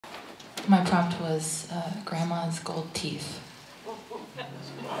My prompt was Grandma's gold teeth.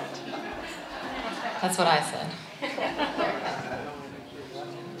 That's what I said.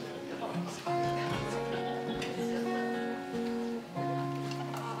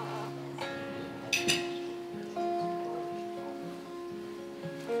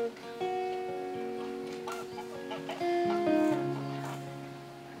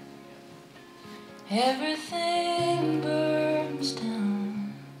 Everything burns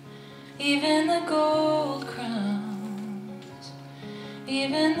down, even the gold crowns,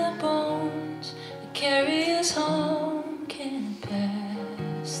 even the bones that carry us home can't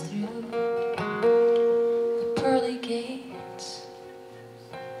pass through the pearly gates,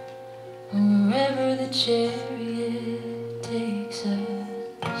 wherever the chariot takes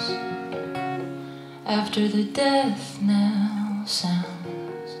us, after the death knell sounds.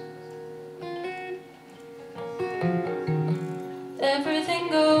 Everything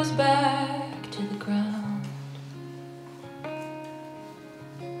goes back to the ground.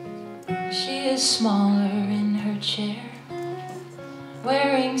 She is smaller in her chair,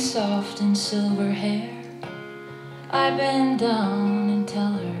 wearing soft and silver hair. I bend down and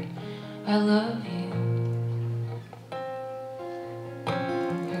tell her I love you.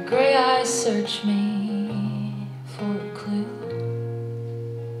 Her gray eyes search me for a clue.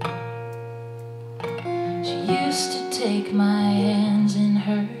 She used to take my hands in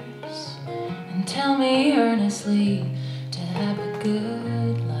hers and tell me earnestly to have a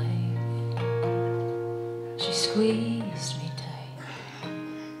good life. She squeezed me tight,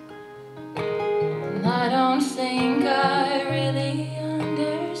 and I don't think I really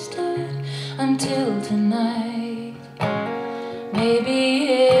understood until tonight. Maybe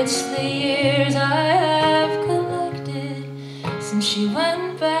it's the years I have collected since she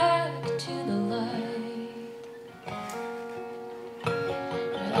went back to the light.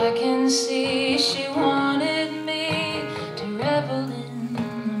 I can see she wanted me to revel in the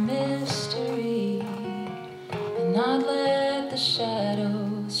mystery and not let the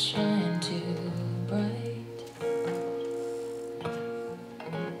shadows shine too bright.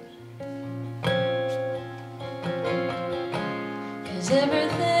 'Cause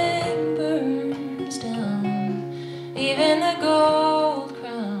everything burns down, even the gold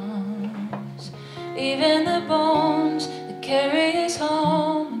crowns, even the bones that carry us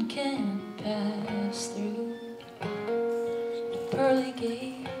home, can't pass through the pearly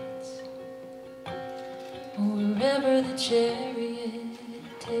gates, wherever the chariot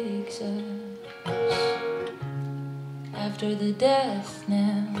takes us, after the death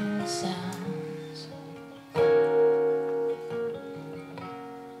knell sounds.